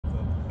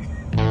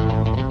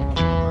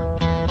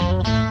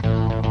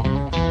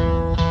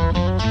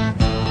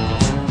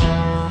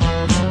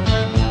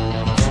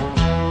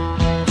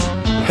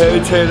Hey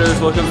taters,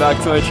 welcome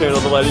back to my channel.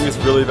 The lighting is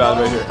really bad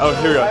right here. Oh,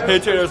 here we go. Hey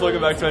taters, welcome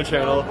back to my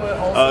channel.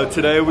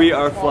 Today we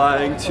are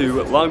flying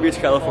to Long Beach,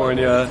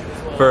 California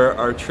for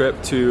our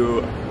trip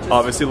to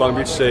obviously Long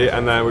Beach State,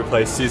 and then we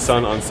play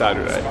CSUN on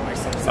Saturday.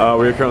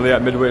 We are currently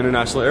at Midway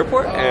International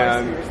Airport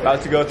and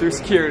about to go through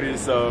security,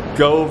 so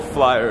go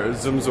Flyers,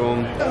 zoom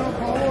zoom.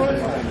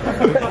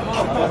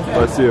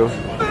 Bless you.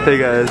 Hey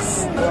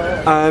guys,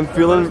 I'm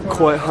feeling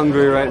quite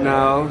hungry right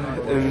now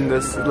in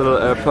this little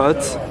airport.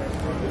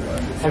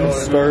 I'm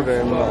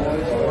starving.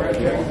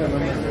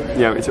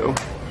 Yeah, me too.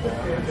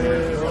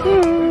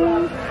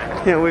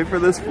 Can't wait for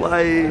this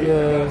flight.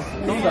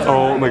 Yeah.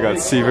 Oh my god,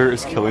 Seaver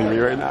is killing me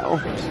right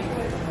now.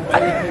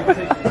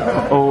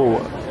 Oh,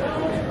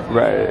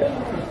 right.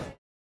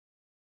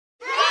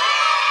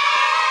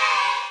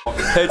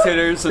 Hey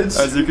taters,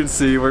 as you can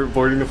see, we're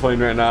boarding the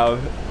plane right now.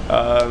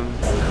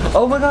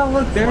 Oh my god,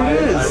 look, there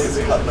it is!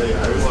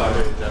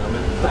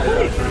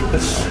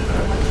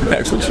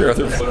 Next, what's your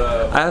other?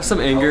 I have some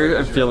anger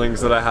and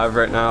feelings that I have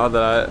right now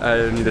that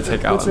I need to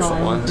take out on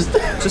someone.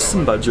 Just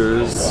some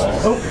budgers.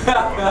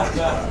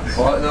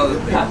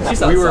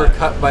 We were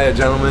cut by a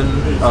gentleman.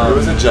 There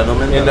was a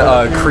gentleman in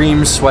a cream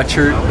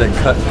sweatshirt that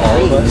cut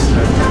all of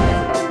us.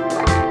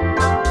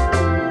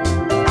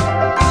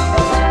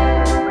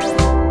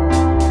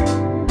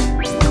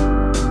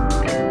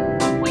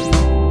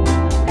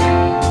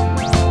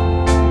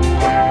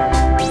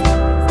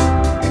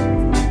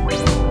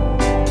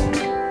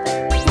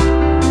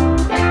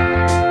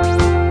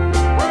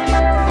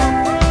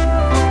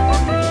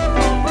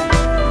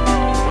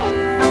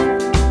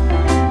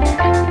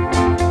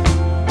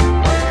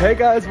 Hey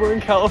guys, we're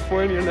in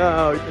California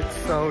now. It's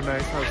so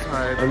nice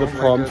outside. And the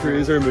palm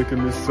trees are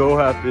making me so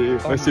happy.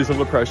 My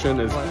seasonal depression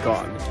is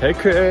gone. Hey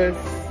Chris.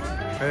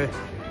 Hey.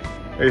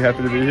 Are you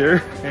happy to be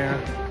here? Yeah.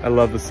 I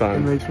love the It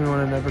sun. makes me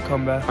want to never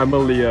come back. I'm a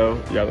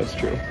Leo. Yeah, that's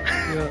true.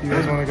 Yeah. You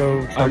guys want to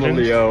go? I'm a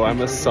Leo.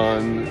 I'm a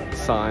sun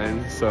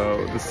sign,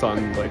 so the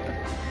sun like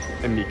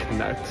and me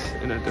connect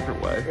in a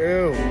different way.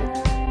 Ew.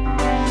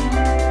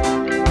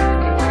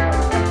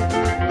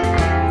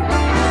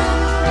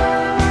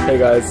 Hey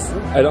guys,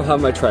 I don't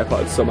have my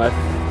tripod, so my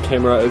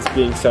camera is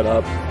being set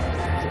up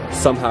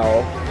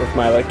somehow with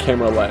my like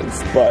camera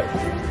lens, but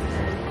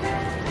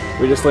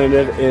we just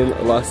landed in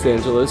Los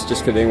Angeles.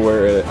 Just kidding,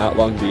 we're at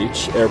Long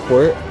Beach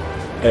Airport,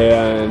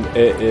 and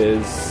it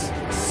is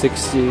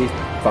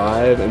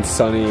 65 and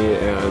sunny,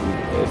 and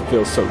it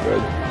feels so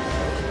good.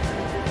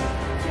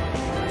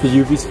 The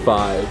UV's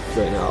 5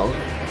 right now.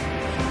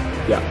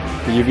 Yeah,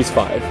 the UV's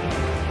 5.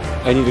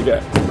 I need to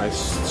get my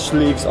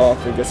sleeves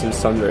off and get some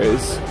sun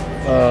rays.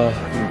 The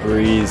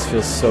breeze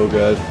feels so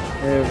good.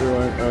 Hey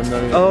everyone.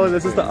 Oh,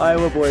 this is the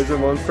Iowa boys in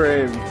one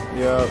frame.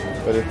 Yeah,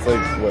 but it's like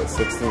what,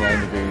 69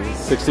 degrees.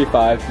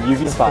 65.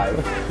 UV's 5.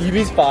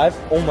 UV's 5.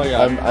 Oh my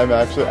god. I'm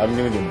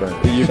gonna get burnt.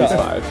 The UV's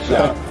 5.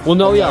 Yeah. Well,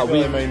 no, yeah,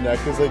 my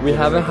neck is like we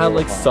haven't had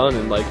like sun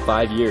in like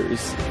 5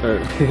 years, or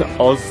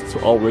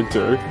all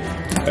winter,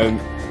 and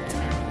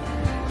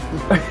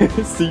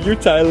see you,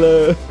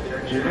 Tyler.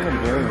 You're gonna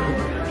burn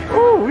me.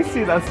 Oh, we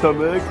see that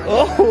stomach.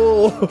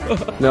 Oh.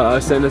 No, I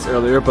was saying this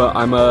earlier, but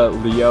I'm a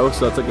Leo,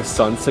 so that's like a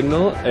sun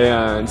signal,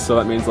 and so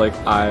that means like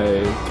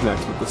I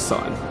connect with the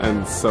sun,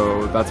 and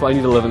so that's why I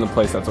need to live in a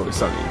place that's always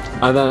sunny.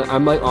 And then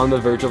I'm like on the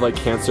verge of like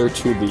Cancer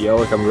to Leo,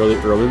 like I'm really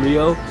early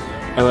Leo,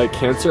 and like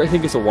Cancer I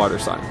think is a water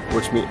sign,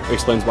 which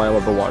explains why I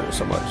love the water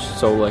so much.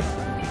 So like,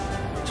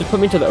 just put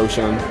me to the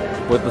ocean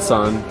with the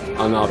sun,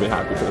 and I'll be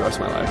happy for the rest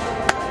of my life.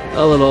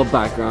 A little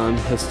background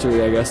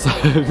history, I guess,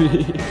 of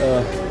me.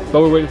 But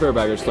we're waiting for a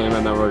baggage claim,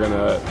 and then we're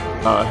gonna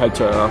head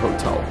to our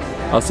hotel.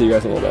 I'll see you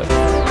guys in a little bit.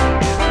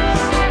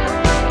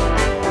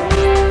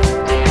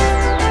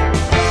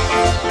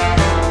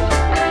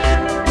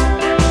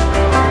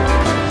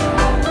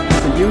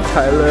 See you,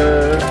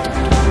 Tyler.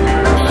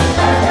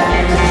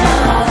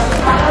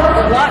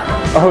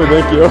 Oh,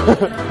 thank you.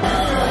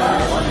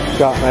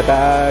 Got my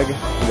bag,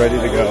 ready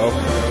to go.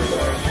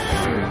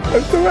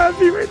 I'm so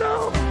happy right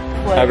now.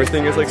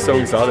 Everything is like so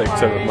exotic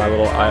to my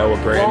little Iowa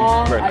brain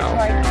right now.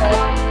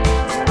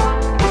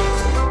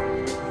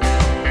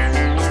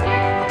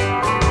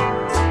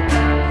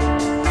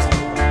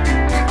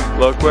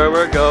 Look where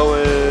we're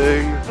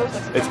going.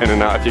 It's in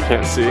and out if you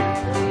can't see.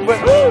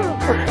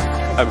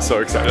 I'm so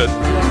excited.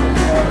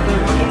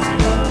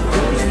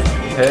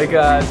 Hey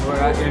guys, we're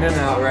at In and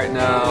Out right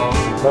now.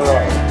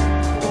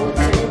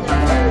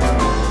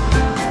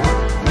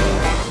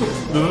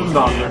 This is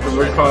not there from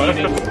the car.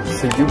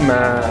 See you,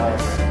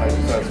 Max.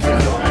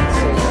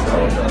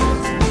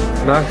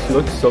 Max, you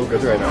look so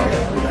good right now.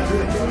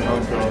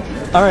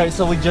 Alright,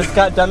 so we just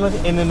got done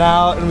with In and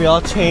Out, and we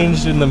all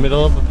changed in the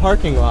middle of the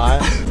parking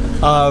lot.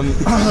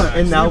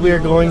 And now we are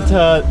going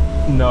to.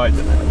 No, I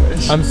didn't. I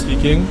wish. I'm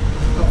speaking.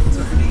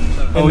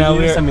 And now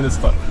we send me this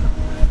book.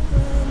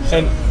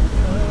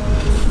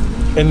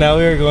 And now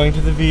we are going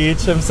to the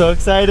beach. I'm so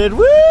excited.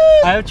 Woo!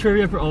 I have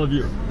trivia for all of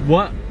you.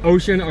 What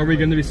ocean are we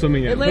going to be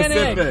swimming in?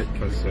 Atlantic.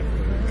 Pacific.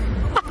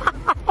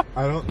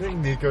 I don't think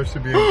Nico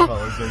should be in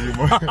college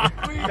anymore.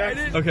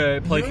 Okay,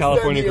 play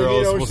California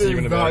Girls. We'll see you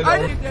in a minute.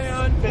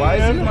 Why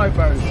is it my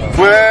phone?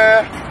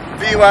 We're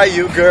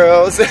BYU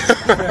girls.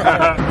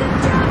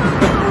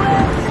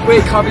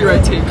 Wait,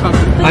 copyright tape,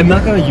 copyright. I'm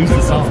not gonna use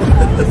the song.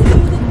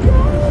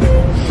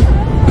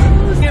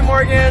 Sing it,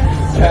 Morgan.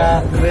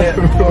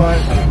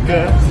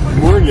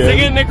 Morgan. Sing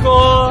it,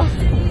 Nicole.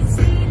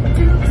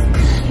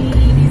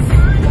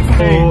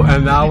 Oh,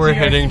 and now we're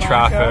hitting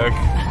traffic.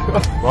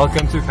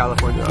 Welcome to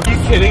California. Are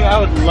you kidding? I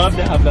would love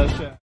to have that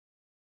shit.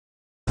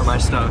 For my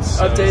stuff.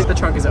 Update, the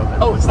trunk is open.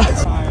 Oh, it's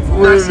nice.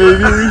 Wait,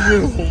 maybe we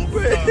should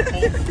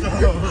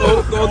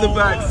Go on the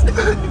backs.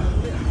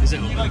 Is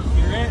it like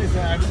hear it? Is it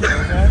actually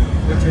open?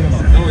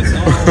 No, it's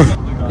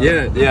not.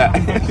 Yeah.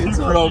 It's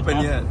not open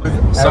yet.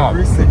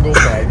 Every single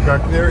bag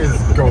back there is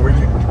going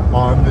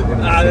on the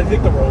internet. I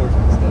think the roller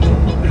coaster.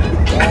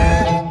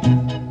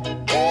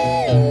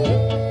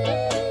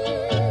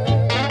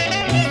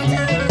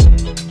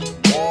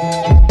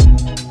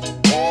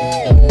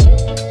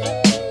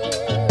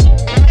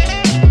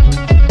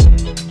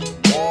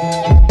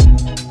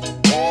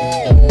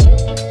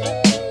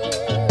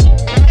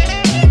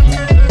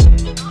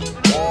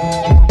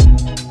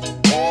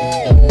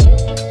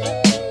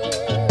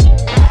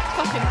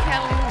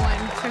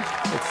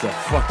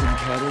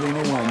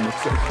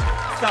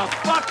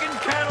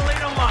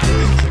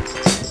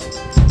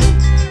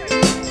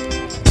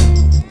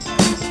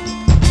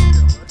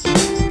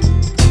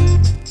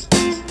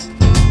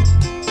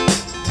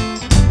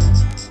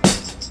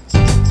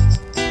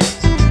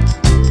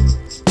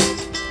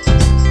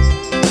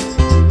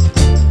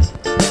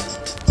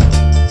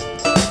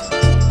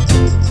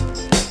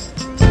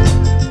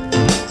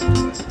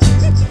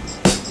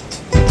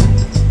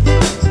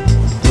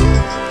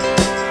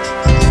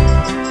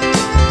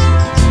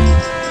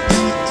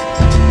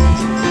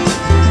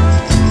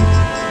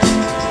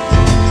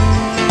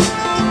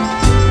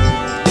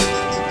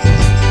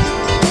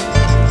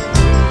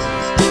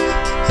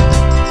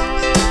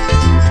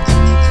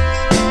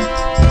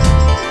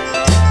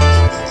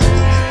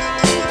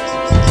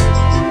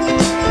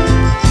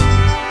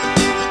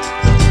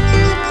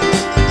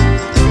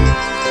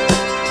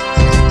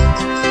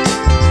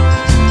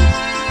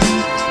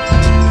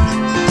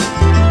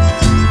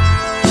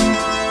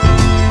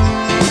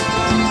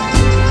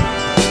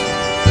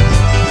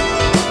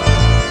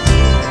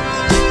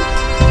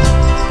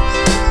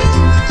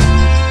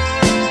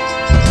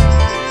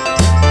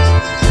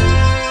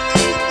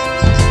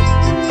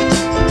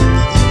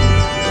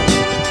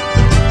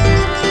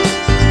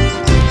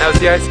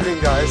 The ice cream,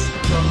 guys.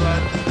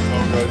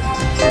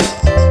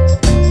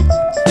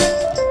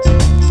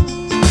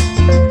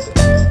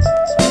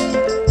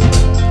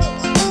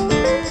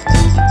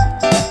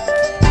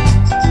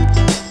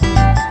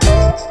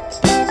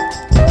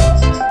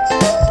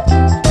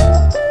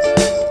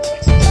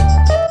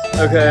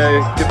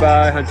 Okay,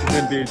 goodbye,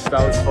 Huntington Beach.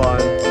 That was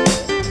fun.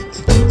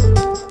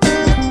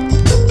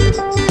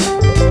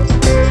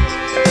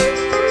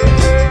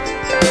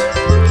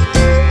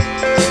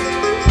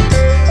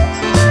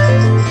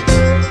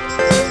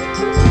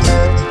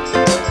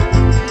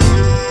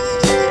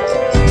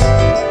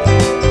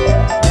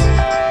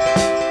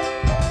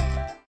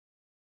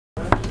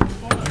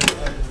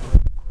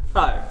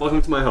 Hi,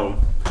 welcome to my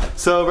home.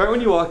 So right when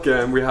you walk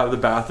in, we have the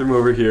bathroom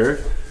over here.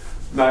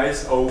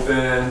 Nice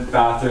open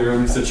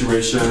bathroom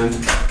situation,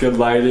 good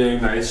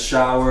lighting, nice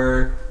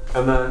shower.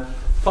 And then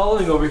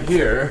following over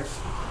here,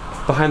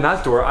 behind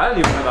that door, I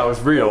didn't even know that was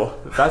real.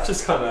 That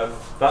just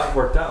that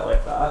worked out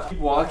like that. Keep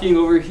walking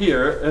over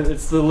here, and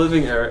it's the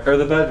living area, or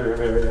the bedroom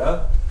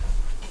area.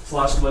 /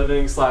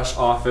 living /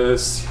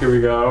 office, here we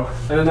go.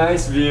 And a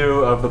nice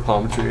view of the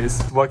palm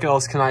trees. What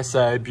else can I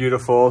say?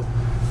 Beautiful.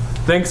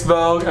 Thanks,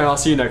 Vogue, and I'll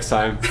see you next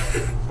time.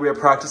 We have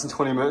practice in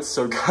 20 minutes,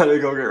 so gotta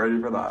go get ready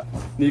for that.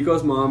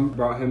 Nico's mom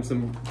brought him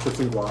some chips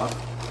and guac.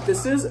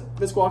 This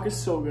guac is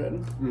so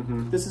good.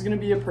 This is gonna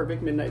be a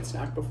perfect midnight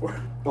snack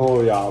before.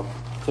 Oh yeah,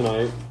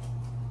 tonight.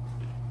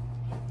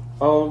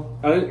 Oh,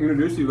 I didn't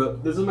introduce you,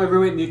 but this is my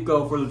roommate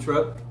Nico for the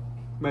trip.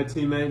 My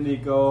teammate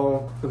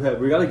Nico. Okay,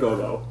 we gotta go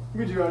though.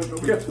 We do gotta go.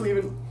 We have to leave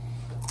in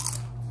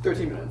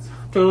 13 minutes.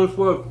 Taylor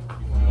Swift.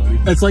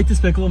 It's like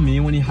Despicable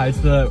Me when he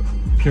hides the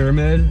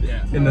pyramid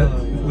in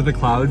with the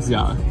clouds.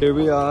 Yeah. Here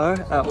we are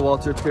at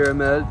Walter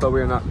Pyramid, but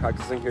we are not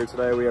practicing here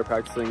today. We are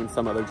practicing in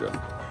some other gym.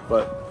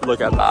 But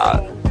look at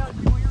that.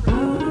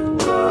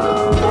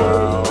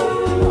 Wow.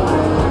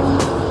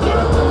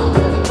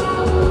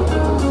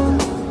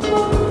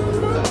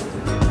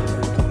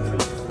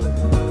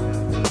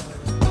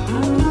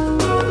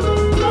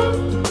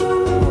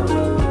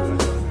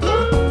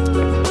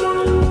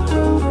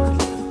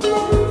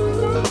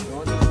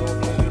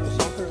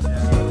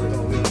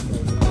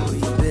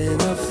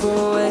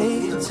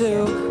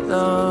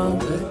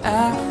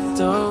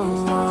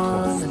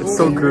 It's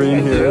so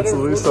green here, it's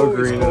literally so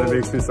green and it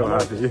makes me so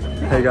happy.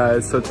 Hey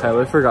guys, so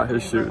Tyler forgot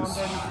his shoes.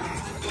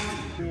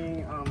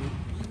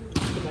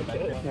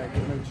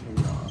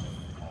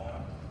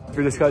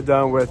 We just got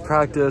done with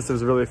practice. It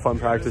was a really fun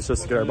practice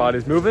just to get our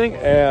bodies moving,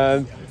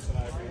 and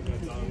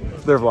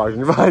They're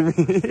vlogging behind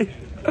me.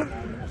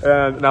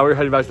 And now we're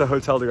heading back to the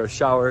hotel to go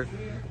shower.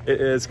 It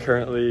is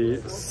currently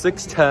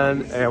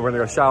 6:10 and we're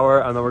gonna go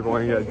shower and then we're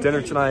going to get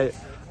dinner tonight.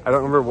 I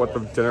don't remember what the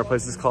dinner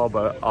place is called,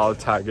 but I'll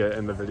tag it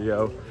in the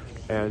video.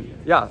 And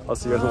yeah, I'll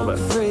see you guys in a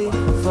little bit.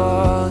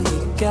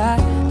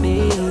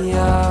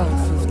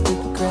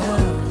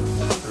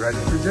 Ready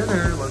for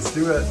dinner, let's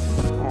do it.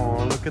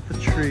 Oh, look at the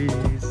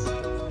trees.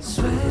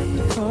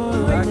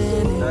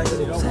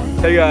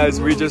 Hey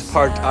guys, we just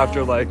parked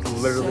after like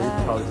literally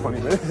probably 20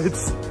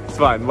 minutes. It's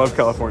fine, love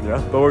California.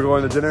 But we're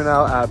going to dinner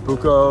now at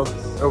Buca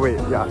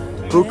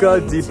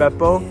di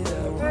Beppo.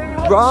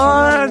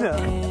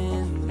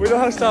 Run! We don't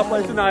have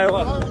stoplights in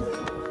Iowa.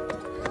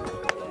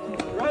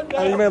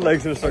 I think my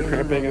legs are gonna start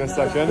cramping in a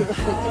second.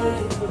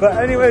 But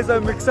anyways,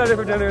 I'm excited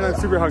for dinner and I'm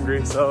super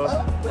hungry, so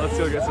let's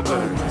go get some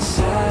dinner.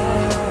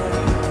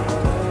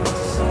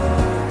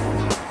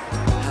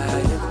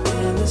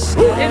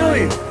 Ooh,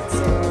 Italy!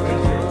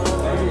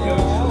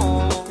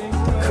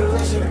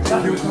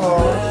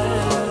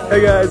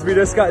 Hey guys, we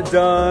just got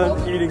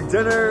done eating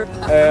dinner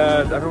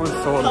and everyone's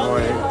so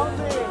annoying.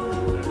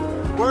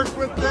 Work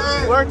with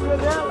them! Work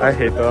with them! I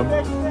hate them.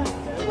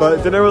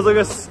 But dinner was like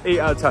a 8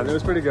 out of 10. It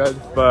was pretty good,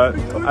 but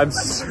I'm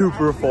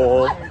super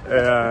full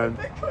and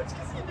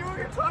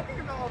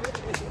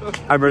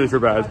I'm ready for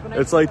bed.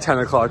 It's like 10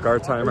 o'clock our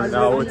time right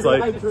now. It's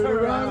like,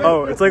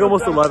 oh, it's like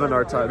almost 11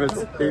 our time. It's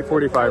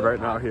 8:45 right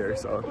now here,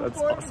 so that's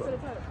awesome.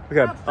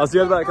 Okay, I'll see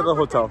you back at the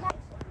hotel.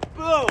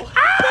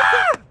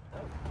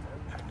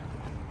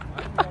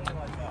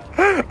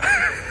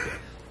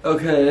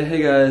 Okay,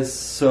 hey guys,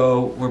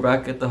 so we're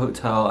back at the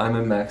hotel. I'm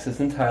in Max's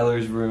and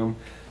Tyler's room.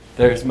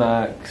 There's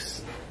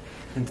Max,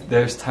 and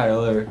there's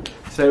Tyler.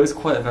 Today was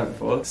quite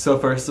eventful. So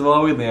first of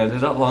all, we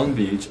landed at Long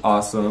Beach,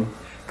 awesome.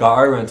 Got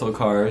our rental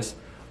cars,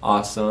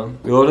 awesome.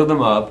 We loaded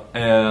them up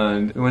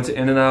and we went to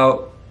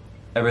In-N-Out.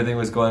 Everything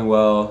was going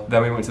well.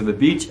 Then we went to the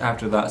beach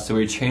after that, so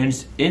we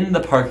changed in the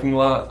parking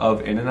lot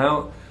of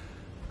In-N-Out.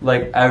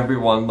 Like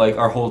everyone, like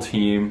our whole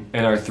team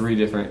in our 3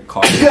 different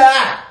cars.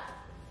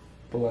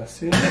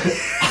 Bless you.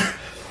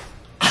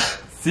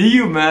 See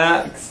you,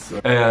 Max.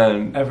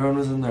 And Everyone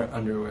was in their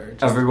underwear.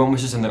 Everyone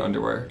was just in their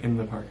underwear. In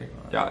the parking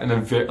lot. Yeah, in a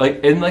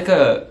in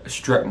a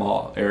strip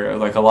mall area.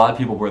 Like a lot of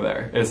people were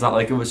there. It's not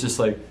like it was just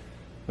like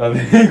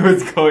nothing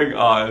was going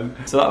on.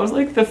 So that was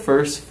like the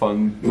first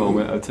fun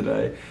moment of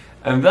today.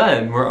 And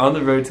then we're on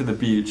the road to the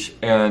beach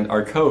and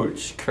our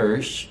coach,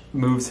 Kirsch,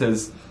 moves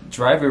his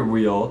driver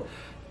wheel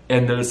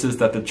and notices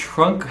that the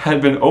trunk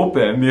had been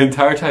open the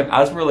entire time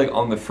as we're like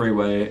on the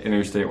freeway,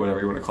 interstate,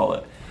 whatever you want to call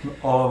it.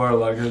 All of our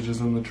luggage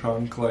is in the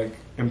trunk, like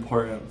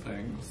important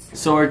things.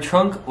 So our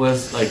trunk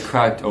was like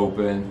cracked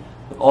open,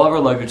 with all of our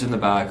luggage in the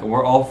back, and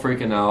we're all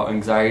freaking out,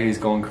 anxiety's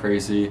going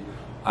crazy.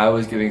 I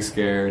was getting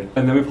scared.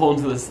 And then we pulled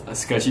into this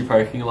sketchy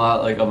parking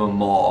lot like of a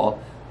mall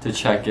to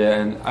check it,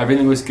 and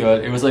everything was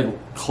good. It was like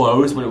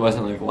closed, but it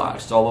wasn't like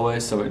latched all the way,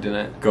 so it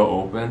didn't go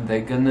open,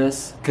 thank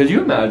goodness. Could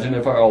you imagine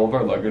if all of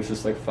our luggage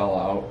just like fell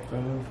out?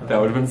 That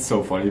would have been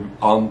so funny.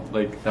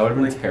 Like that would have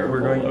been like, terrible.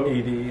 We're going though.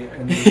 80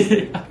 and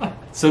Yeah.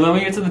 So then we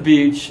get to the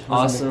beach,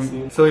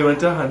 awesome. So we went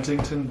to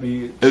Huntington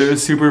Beach. It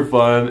was super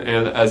fun,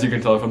 and as you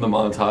can tell from the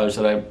montage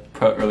that I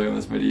put earlier in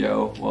this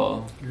video,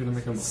 well, You're gonna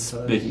make a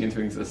montage. speaking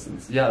into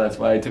existence. Yeah, that's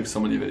why I took so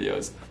many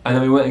videos. And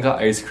then we went and got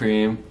ice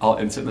cream. I'll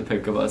insert the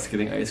pic of us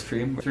getting ice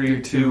cream.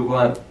 3, 2,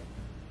 1.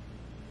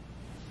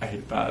 I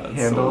hate that. That's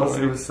Handles,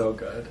 so it was so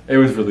good. It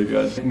was really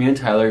good. Me and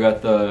Tyler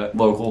got the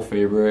local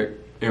favorite.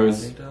 It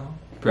was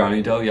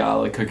brownie dough, yeah,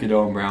 like cookie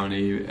dough and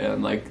brownie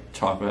and like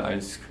chocolate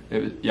ice cream.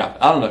 It was, yeah,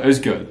 I don't know, it was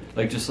good.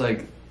 Like just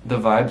like the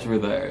vibes were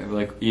there.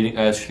 Like eating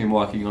ice cream,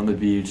 walking on the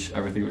beach,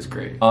 everything was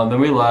great. Then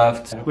we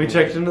left. We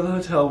checked into the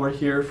hotel. We're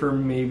here for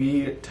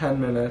maybe 10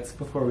 minutes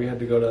before we had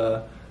to go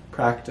to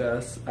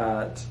practice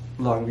at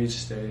Long Beach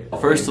State.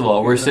 First of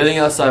all, we're sitting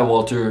outside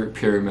Walter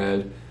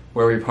Pyramid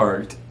where we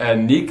parked,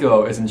 and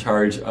Nico is in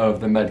charge of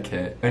the med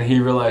kit, and he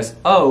realized,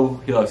 oh,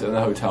 he left it in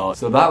the hotel.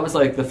 So that was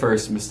like the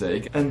first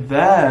mistake. And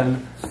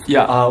then,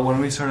 yeah,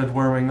 when we started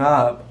warming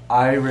up,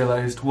 I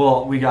realized,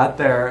 well, we got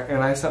there,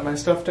 and I set my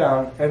stuff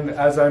down, and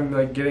as I'm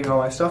like getting all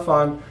my stuff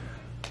on,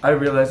 I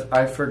realized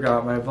I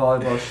forgot my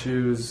volleyball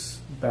shoes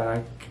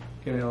back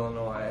in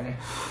Illinois.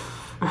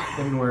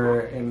 And we're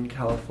in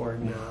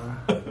California.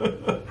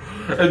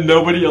 And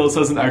nobody else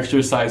has an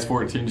extra size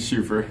 14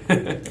 shoe for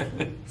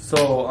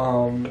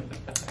So,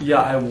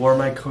 yeah, I wore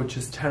my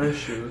coach's tennis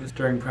shoes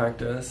during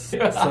practice.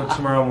 Yeah. So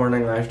tomorrow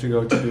morning I have to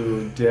go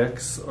to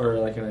Dick's or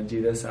like an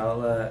Adidas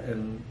outlet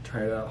and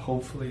try to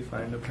hopefully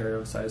find a pair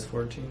of size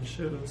 14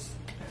 shoes.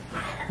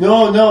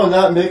 No,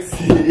 not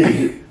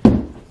Mixie.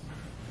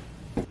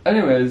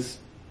 Anyways,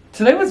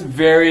 today was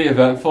very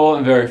eventful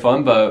and very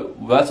fun,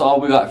 but that's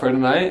all we got for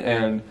tonight,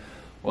 and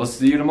we'll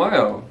see you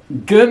tomorrow.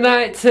 Good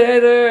night,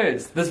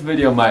 taters! This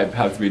video might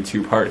have to be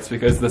 2 parts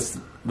because this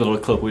little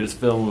clip we just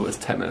filmed was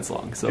 10 minutes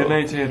long. So Good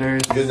night,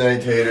 taters. Good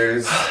night,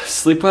 taters.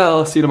 sleep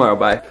well. See you tomorrow.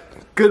 Bye.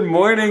 Good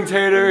morning,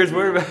 taters.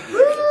 We're back.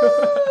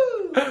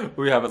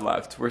 We haven't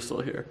left. We're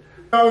still here.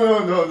 No.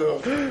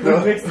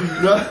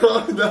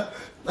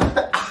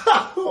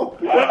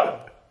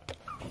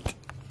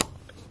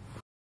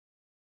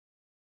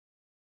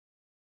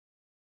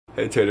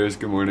 Hey taters,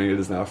 good morning. It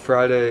is now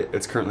Friday.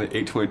 It's currently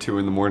 8:22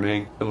 in the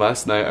morning. And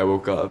last night I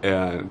woke up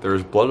and there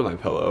was blood on my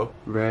pillow.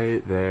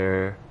 Right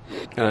there.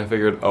 And I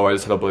figured, oh, I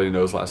just had a bloody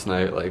nose last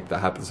night. Like, that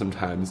happens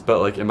sometimes.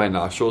 But like in my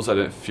nostrils, I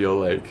didn't feel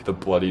like the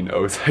bloody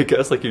nose, I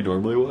guess, like you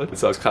normally would.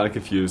 So I was kind of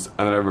confused.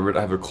 And then I remembered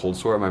I have a cold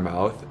sore in my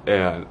mouth.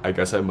 And I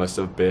guess I must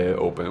have been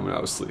open when I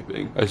was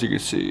sleeping. As you can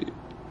see,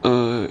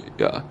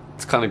 yeah.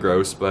 It's kind of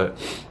gross, but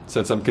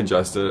since I'm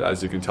congested,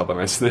 as you can tell by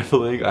my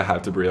sniffling, I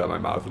have to breathe out my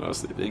mouth when I was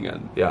sleeping,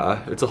 and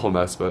yeah, it's a whole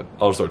mess, but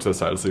I'll just go to the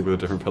side and sleep with a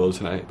different pillow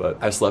tonight. But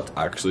I slept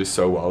actually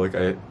so well. Like,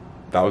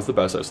 that was the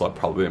best I slept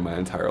probably in my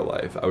entire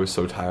life. I was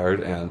so tired,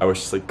 and I was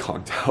just like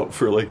conked out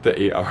for like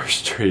the 8 hours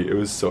straight. It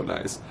was so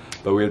nice.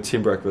 But we have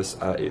team breakfast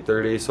at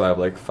 8:30, so I have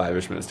like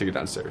 5-ish minutes to get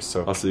downstairs.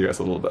 So I'll see you guys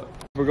in a little bit.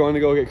 We're going to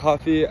go get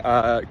coffee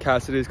at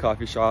Cassidy's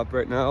coffee shop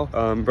right now.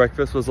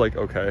 Breakfast was like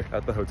okay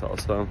at the hotel,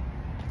 so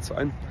it's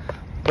fine.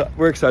 But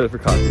we're excited for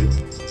coffee.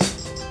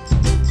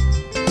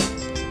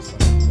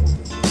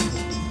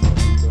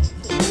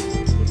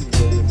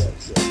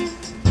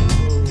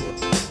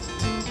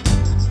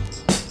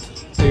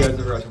 Hey guys, I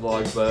forgot to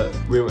vlog, but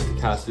we went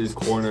to Cassidy's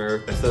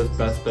Corner. It says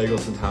best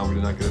bagels in town. We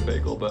did not get a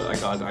bagel, but I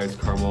got an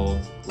iced caramel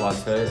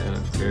latte and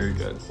it's very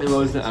good. It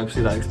wasn't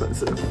actually that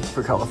expensive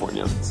for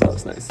California, so that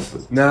was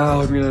nice.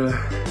 Now I'm gonna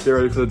get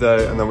ready for the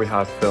day and then we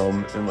have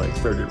film in like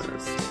 30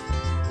 minutes.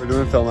 We're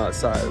doing film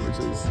outside, which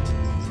is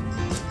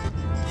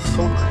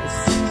so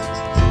nice.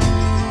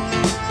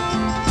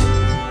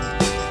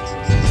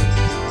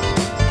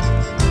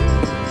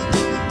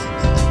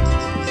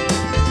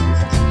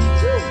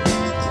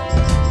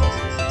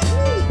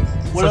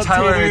 So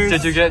Tyler,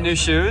 did you get new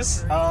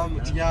shoes?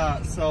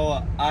 Yeah,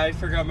 so I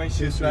forgot my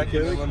shoes back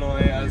in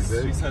Illinois, as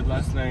we said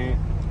last night.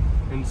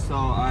 And so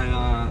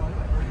I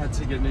had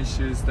to get new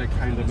shoes that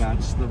kind of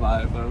match the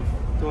vibe of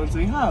the ones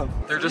we have.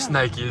 They're just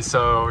Nike,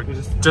 so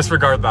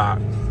disregard that.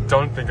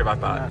 Don't think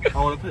about that. Yeah.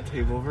 I want to put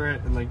tape over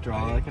it and like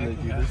draw like an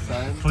Adidas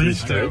sign.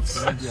 Please do.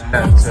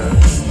 Yeah.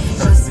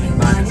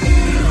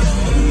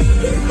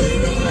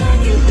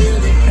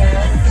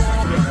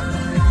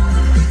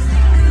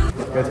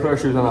 Let's put our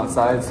shoes on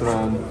outside, so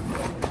then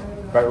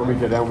right when we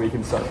get in, we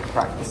can start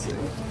practicing.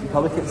 You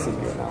probably can't see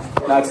me right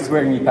now. Max is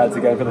wearing knee pads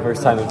again for the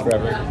first time in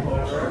forever.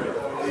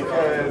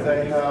 Because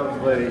I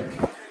have like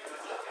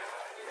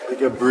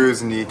a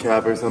bruised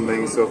kneecap or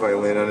something, so if I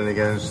land on it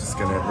again, it's just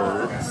gonna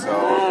hurt. So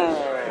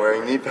I'm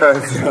wearing knee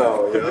pads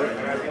now.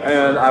 Yeah.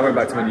 And I went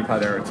back to my knee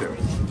pad era too.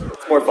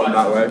 It's more fun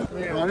that way.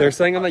 They're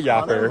saying on the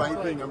yapper.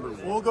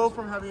 We'll go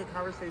from having a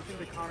conversation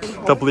to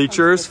conversation. The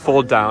bleachers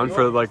fold down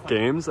for like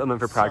games, and then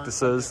for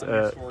practices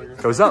it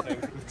goes up.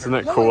 Isn't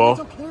that cool?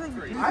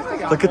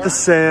 Look at the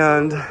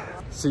sand.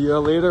 See you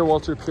later,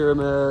 Walter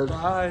Pyramid.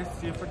 Bye.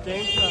 See you for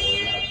game time.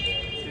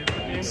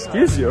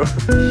 Excuse you.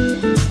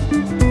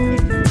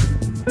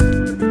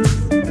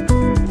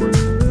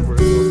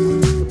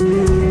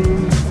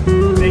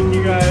 Thank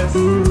you guys.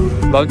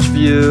 Lunch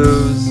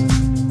views.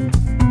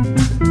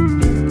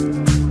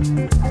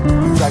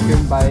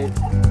 Second bite.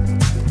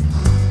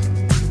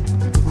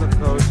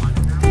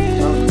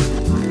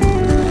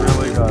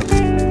 Really good.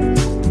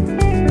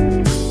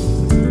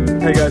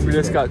 Hey guys, we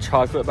just got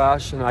chocolate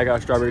bash and I got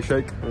a strawberry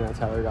shake. And that's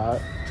how we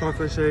got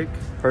Chocolate shake.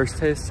 first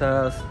taste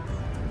test.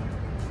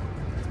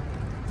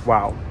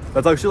 Wow,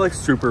 that's actually like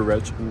super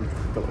rich and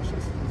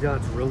delicious. Yeah,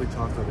 it's really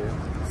chocolatey.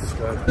 It's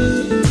good.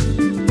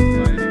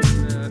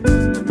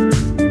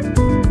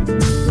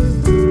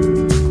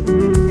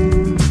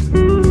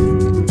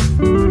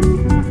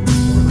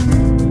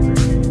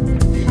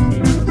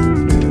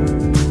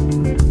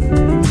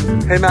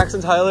 Hey Max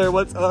and Tyler,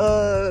 what's up?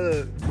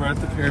 We're at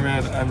the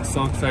pyramid. I'm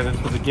so excited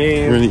for the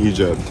game. We're in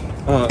Egypt.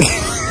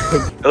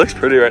 It looks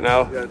pretty right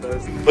now. Yeah, it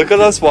does. Look at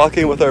us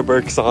walking with our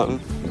Birks on.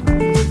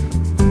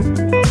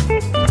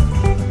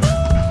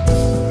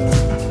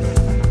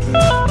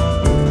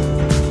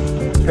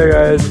 Hey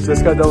guys,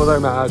 just got done with our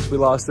match. We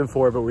lost in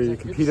 4, but we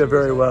competed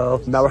very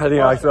well. Now we're heading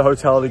back to the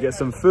hotel to get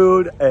some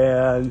food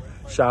and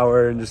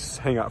shower and just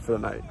hang out for the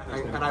night.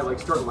 And I like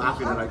start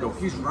laughing and I go,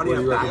 he's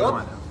running a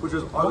back, which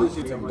is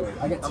obviously too much.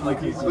 I'm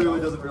like, he clearly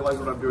doesn't realize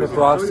what I'm doing. The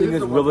frosting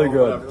is really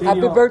good.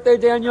 Happy birthday,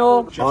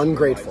 Daniel.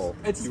 Ungrateful.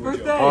 It's his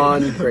birthday.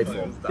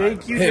 Ungrateful.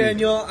 Thank you,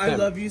 Daniel. I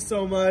love you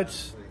so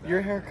much.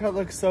 Your haircut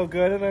looks so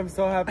good and I'm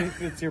so happy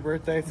it's your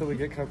birthday so we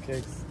get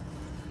cupcakes.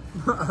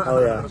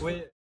 Hell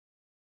yeah.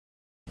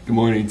 Good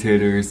morning,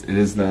 taters. It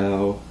is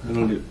now, I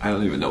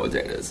don't even know what day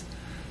it is.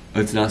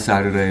 It's now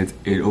Saturday, it's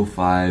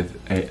 8:05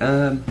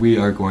 a.m. We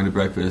are going to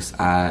breakfast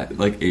at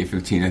like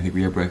 8:15, I think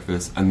we have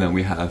breakfast, and then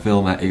we have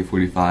film at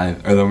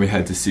 8:45, and then we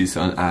head to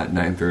CSUN at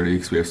 9:30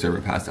 because we have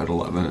server pass at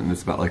 11, and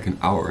it's about like an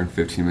hour and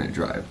 15-minute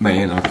drive. My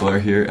aunt and uncle are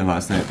here, and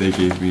last night they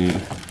gave me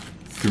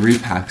 3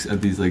 packs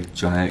of these like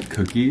giant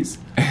cookies,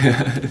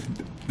 and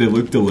they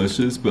look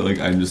delicious, but like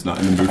I'm just not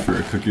in the mood for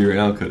a cookie right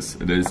now because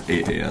it is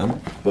 8 a.m.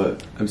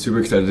 But I'm super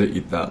excited to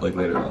eat that like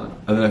later on.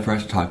 And then I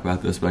forgot to talk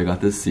about this, but I got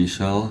this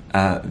seashell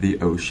at the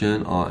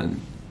ocean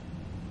on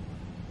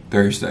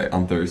Thursday.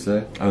 On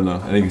Thursday. I don't know.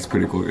 I think it's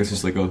pretty cool. It's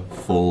just like a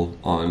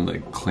full-on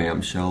like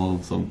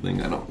clamshell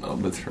something. I don't know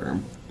the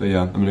term. But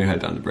yeah, I'm gonna head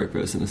down to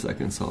breakfast in a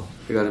second. So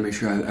I gotta make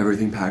sure I have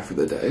everything packed for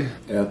the day.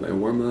 I have my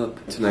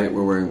warm-up. Tonight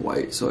we're wearing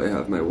white, so I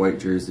have my white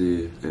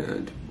jersey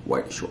and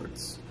white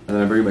shorts. And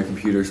then I bring my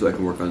computer so I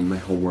can work on my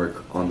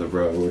homework on the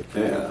road.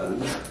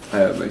 And I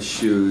have my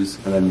shoes,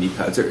 and then knee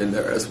pads are in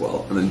there as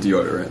well. And then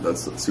deodorant,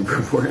 that's super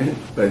important.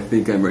 But I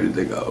think I'm ready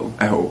to go.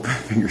 I hope,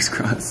 fingers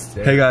crossed.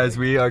 Hey guys,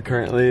 we are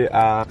currently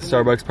at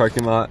Starbucks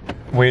parking lot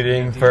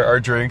waiting for our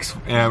drinks.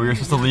 And we were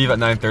supposed to leave at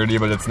 9:30,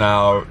 but it's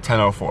now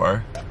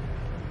 10:04.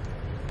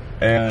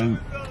 And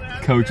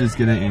coach is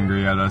getting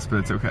angry at us, but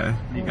it's okay.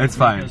 It's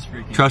fine.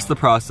 Trust the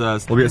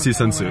process. We'll be at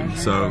CSUN soon,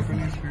 so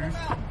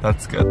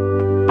that's good.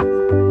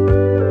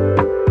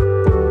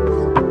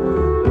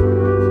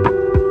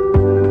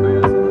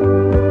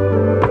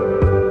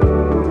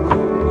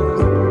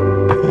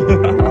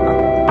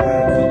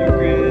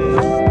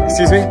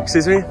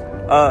 Excuse me?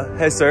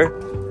 Hey sir,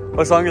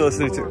 what song are you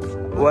listening to?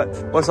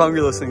 What song are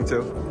you listening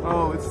to?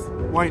 Oh, it's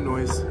white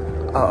noise.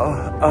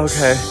 Oh,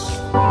 okay.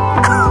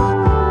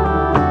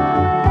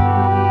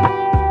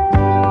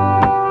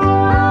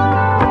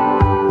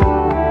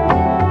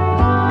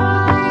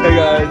 Hey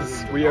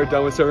guys, we are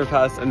done with Servant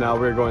Pass and now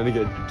we're going to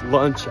get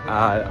lunch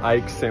at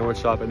Ike's Sandwich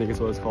Shop, I think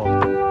is what it's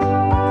called.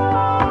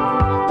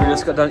 We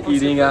just got done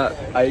eating at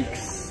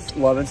Ike's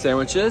Lovin'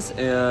 Sandwiches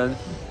and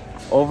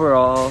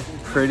overall,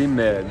 pretty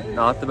mid.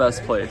 Not the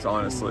best place,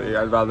 honestly.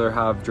 I'd rather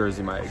have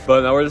Jersey Mike.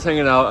 But now we're just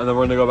hanging out and then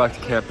we're gonna go back to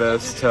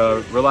campus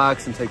to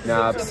relax and take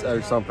naps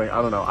or something.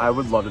 I don't know. I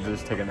would love to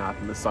just take a nap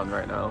in the sun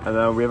right now. And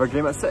then we have our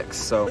game at 6,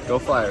 so go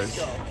Flyers.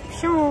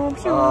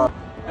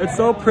 It's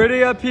so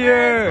pretty up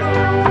here.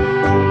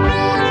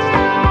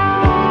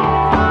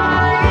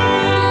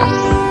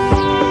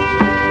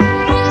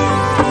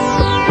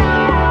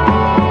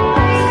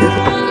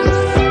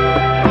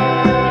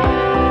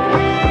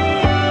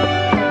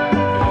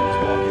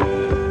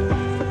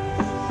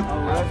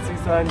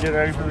 Get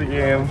ready for the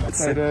game.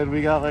 Excited.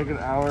 We got like an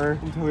hour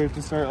until we have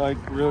to start like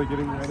really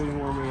getting ready and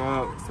warming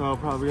up. So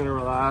probably gonna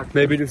relax.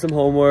 Maybe do some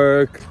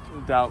homework.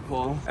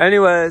 Doubtful.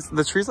 Anyways,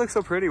 the trees look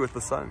so pretty with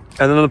the sun.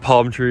 And then the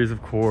palm trees, of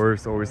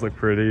course, always look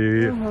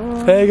pretty.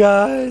 Hey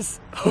guys.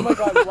 Oh my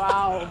god,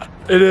 wow.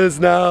 It is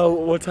now,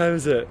 what time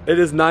is it? It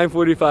is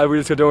 9:45. We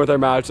just got done with our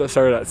match that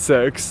started at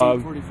 6.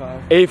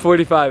 8:45.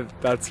 8:45,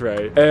 that's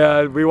right.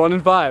 And we won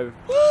in 5.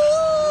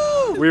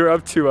 We were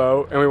up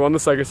 2-0 and we won the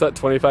second set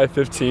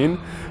 25-15.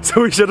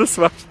 So we should have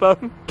swept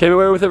them. Came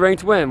away with a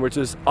ranked win, which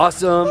is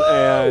awesome.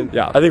 And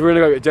yeah, I think we're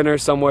gonna go get dinner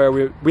somewhere.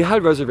 We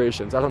had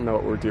reservations. I don't know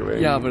what we're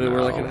doing. Yeah, but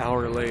we're like an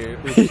hour late.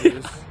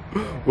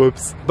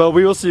 Whoops. But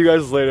we will see you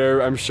guys later,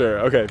 I'm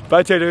sure. Okay,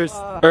 bye taters.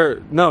 Or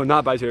no,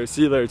 not bye taters.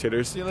 See you later,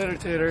 taters. See you later,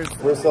 taters.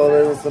 We're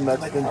celebrating with some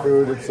Mexican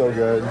food. It's so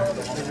good.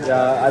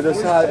 Yeah, I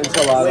just had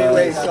enchiladas.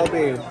 Wait,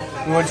 Shelby.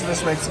 We went to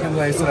this Mexican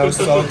place and I was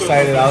so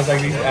excited. I was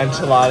like, these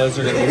enchiladas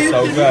are gonna be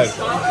so good.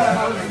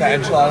 The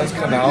enchiladas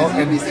come out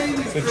and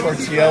the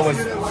tortilla was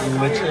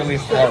literally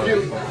hard.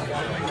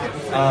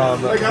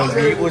 The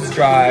meat was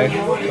dry.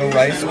 The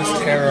rice was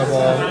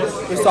terrible.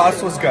 The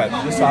sauce was good.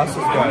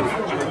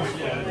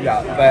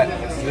 Yeah, but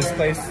this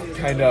place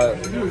kind of,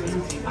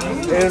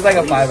 it was like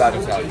a 5 out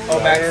of 10. Oh,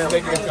 Max is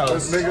making a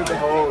toast.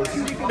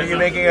 You're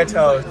making a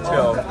toast,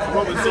 too.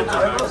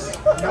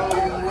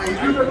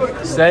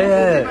 Say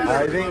it.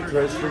 I think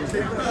Chris should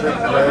kiss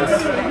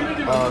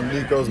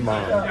Nico's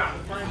mom.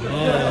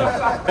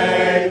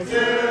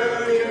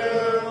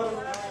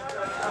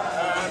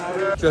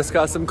 Just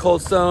got some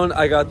Cold Stone.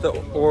 I got the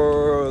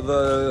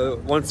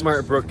One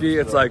Smart Brookie.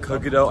 It's like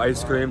cookie dough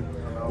ice cream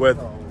with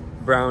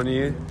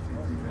brownie.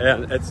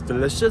 And it's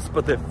delicious,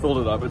 but they filled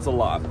it up. It's a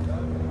lot,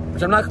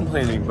 which I'm not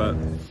complaining, but.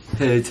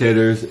 Hey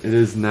taters, it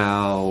is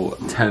now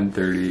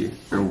 10:30,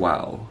 or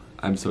wow,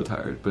 I'm so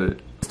tired, but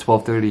it's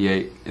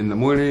 12:38 in the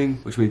morning,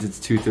 which means it's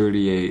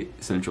 2:38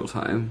 Central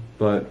Time.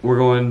 But we're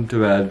going to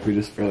bed. We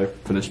just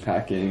finished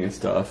packing and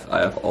stuff. I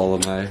have all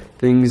of my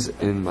things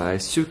in my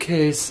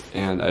suitcase,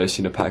 and I just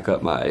need to pack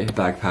up my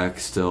backpack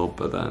still,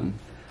 but then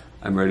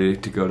I'm ready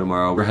to go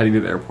tomorrow. We're heading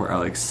to the airport at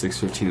like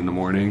 6:15 in the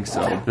morning,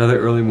 so another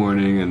early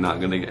morning and not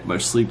gonna get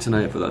much sleep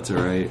tonight, but that's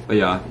alright. But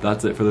yeah,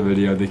 that's it for the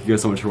video. Thank you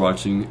guys so much for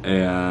watching,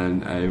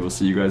 and I will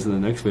see you guys in the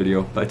next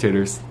video. Bye,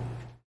 taters.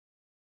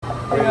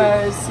 Hey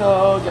guys,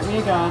 so get me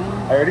a gun.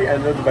 I already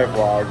ended my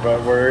vlog,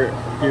 but we're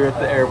here at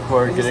the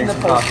airport getting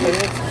some coffee.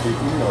 Thank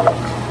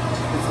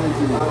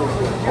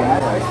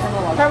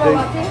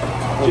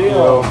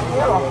you.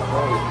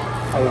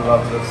 I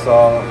love this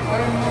song.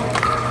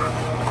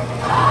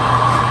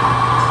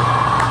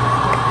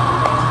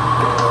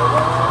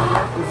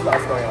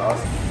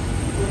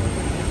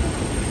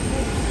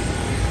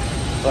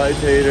 Bye,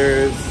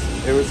 taters.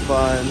 It was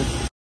fun.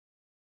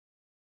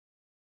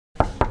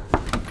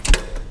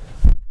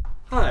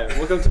 Hi,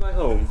 welcome to my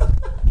home.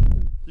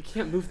 You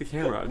can't move the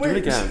camera. Do it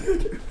again.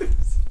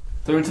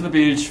 So we went to the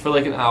beach for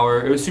like an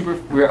hour. It was super.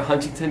 We were at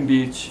Huntington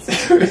Beach.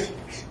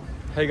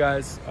 Hey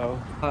guys. Oh,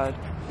 hi.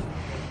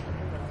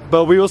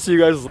 But we will see you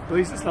guys. At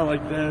least it's not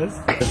like this.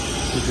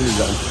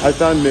 I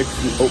found mixed.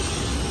 Oh,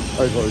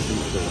 I totally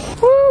see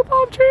it. Woo,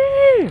 palm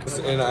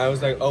tree! And I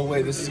was like, oh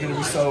wait, this is gonna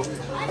be so.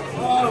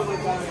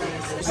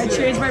 I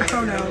changed my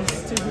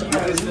pronouns to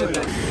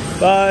he.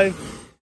 Bye.